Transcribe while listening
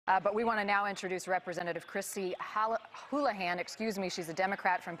But we want to now introduce Representative Chrissy Houlahan. Excuse me, she's a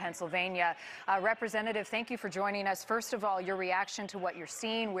Democrat from Pennsylvania. Representative, thank you for joining us. First of all, your reaction to what you're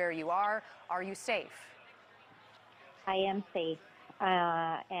seeing, where you are. Are you safe? I am safe,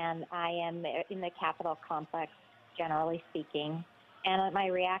 and I am in the Capitol complex, generally speaking. And my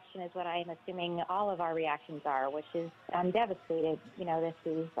reaction is what I'm assuming all of our reactions are, which is I'm devastated. You know, this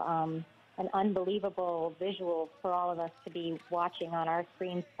is an unbelievable visual for all of us to be watching on our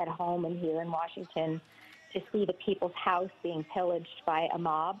screens at home and here in Washington. To see the People's House being pillaged by a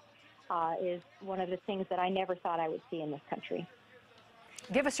mob is one of the things that I never thought I would see in this country.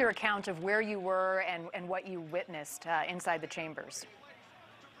 Give us your account of where you were and what you witnessed inside the chambers.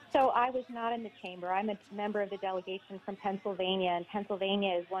 So I was not in the chamber. I'm a member of the delegation from Pennsylvania, and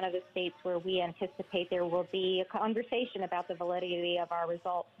Pennsylvania is one of the states where we anticipate there will be a conversation about the validity of our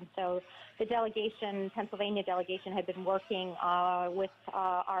results. And so the Pennsylvania delegation, had been working with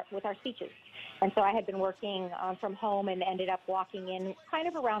our speeches. And so I had been working from home and ended up walking in kind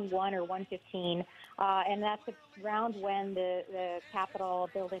of around 1 or 1:15, and that's around when the Capitol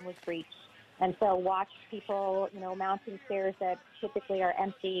building was breached. And so watched people, you know, mounting stairs that typically are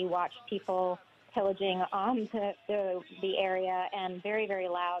empty, watched people pillaging the area, and very, very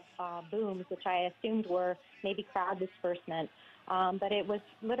loud booms, which I assumed were maybe crowd disbursement. But it was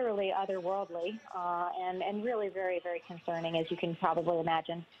literally otherworldly and really very, very concerning, as you can probably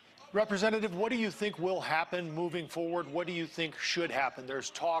imagine. Representative, what do you think will happen moving forward? What do you think should happen? There's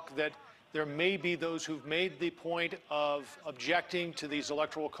talk that there may be those who've made the point of objecting to these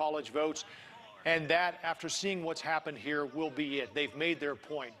electoral college votes, and that, after seeing what's happened here, will be it. They've made their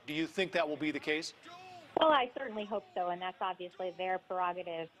point. Do you think that will be the case? Well, I certainly hope so, and that's obviously their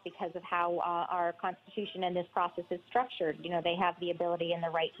prerogative because of how our Constitution and this process is structured. You know, they have the ability and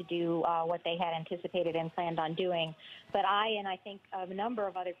the right to do what they had anticipated and planned on doing. But I think a number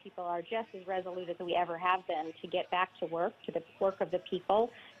of other people are just as resolute as we ever have been to get back to work, to the work of the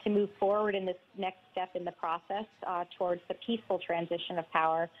people, to move forward in this next step in the process towards the peaceful transition of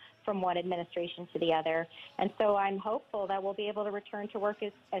power from one administration to the other. And so I'm hopeful that we'll be able to return to work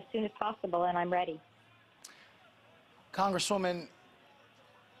as soon as possible, and I'm ready. Congresswoman,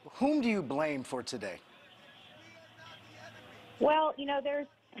 whom do you blame for today? Well, you know, there's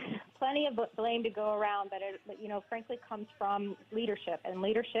plenty of blame to go around, but it, you know, frankly comes from leadership. And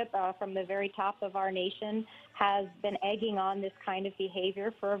leadership from the very top of our nation has been egging on this kind of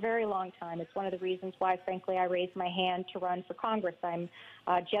behavior for a very long time. It's one of the reasons why, frankly, I raised my hand to run for Congress. I'm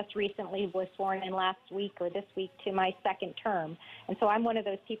just recently was sworn in last week or this week to my second term. And so I'm one of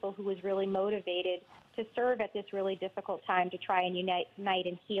those people who was really motivated to serve at this really difficult time to try and unite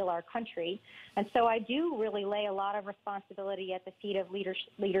and heal our country. And so I do really lay a lot of responsibility at the feet of leaders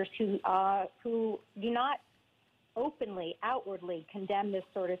who do not openly, outwardly condemn this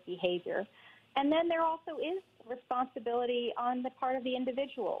sort of behavior. And then there also is responsibility on the part of the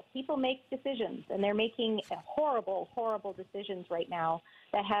individual. People make decisions, and they're making horrible, horrible decisions right now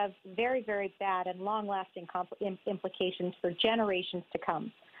that have very, very bad and long-lasting implications for generations to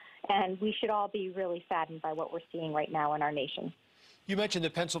come. And we should all be really saddened by what we're seeing right now in our nation. You mentioned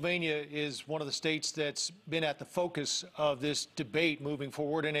that Pennsylvania is one of the states that's been at the focus of this debate moving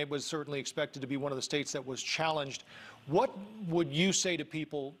forward, and it was certainly expected to be one of the states that was challenged. What would you say to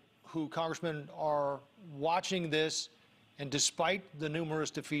people who, Congressman, are watching this, and despite the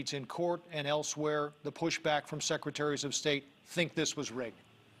numerous defeats in court and elsewhere, the pushback from secretaries of state, think this was rigged?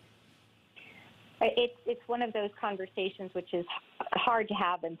 It's one of those conversations which is hard to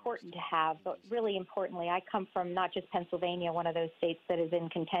have, important to have, but really importantly, I come from not just Pennsylvania, one of those states that is in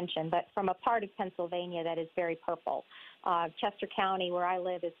contention, but from a part of Pennsylvania that is very purple. Chester County, where I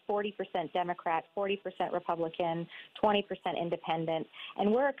live, is 40% Democrat, 40% Republican, 20% independent,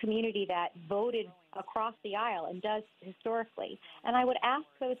 and we're a community that voted across the aisle and does historically. And I would ask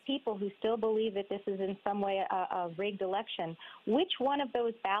those people who still believe that this is in some way a rigged election, which one of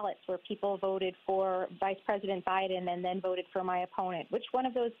those ballots where people voted for Vice President Biden and then voted for my opponent? Which one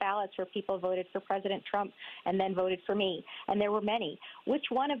of those ballots where people voted for President Trump and then voted for me? And there were many. Which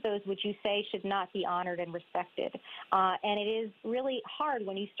one of those would you say should not be honored and respected? And it is really hard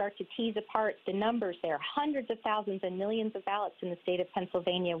when you start to tease apart the numbers there. Hundreds of thousands and millions of ballots in the state of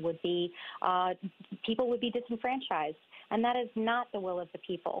Pennsylvania would be people would be disenfranchised, and that is not the will of the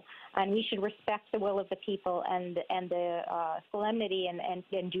people. And we should respect the will of the people and the solemnity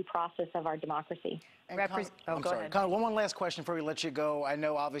and due process of our democracy. I'm sorry. One last question before we let you go. I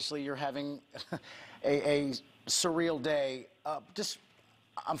know obviously you're having a surreal day.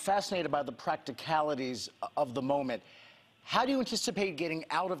 I'm fascinated by the practicalities of the moment. How do you anticipate getting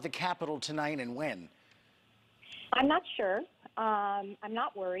out of the Capitol tonight, and when? I'm not sure. I'm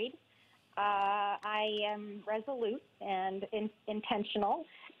not worried. I am resolute and intentional,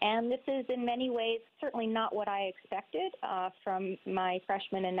 and this is in many ways certainly not what I expected from my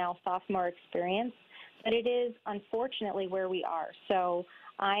freshman and now sophomore experience, but it is unfortunately where we are. So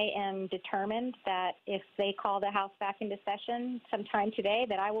I am determined that if they call the House back into session sometime today,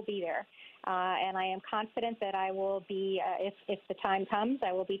 that I will be there. And I am confident that I will be, if the time comes,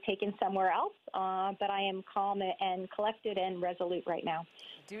 I will be taken somewhere else. But I am calm and collected and resolute right now.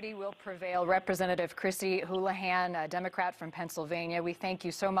 Duty will prevail. Representative Chrissy Houlahan, a Democrat from Pennsylvania, we thank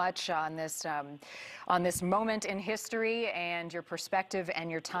you so much on this moment in history and your perspective and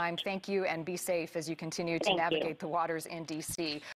your time. Thank you, and be safe as you continue to navigate the waters in D.C.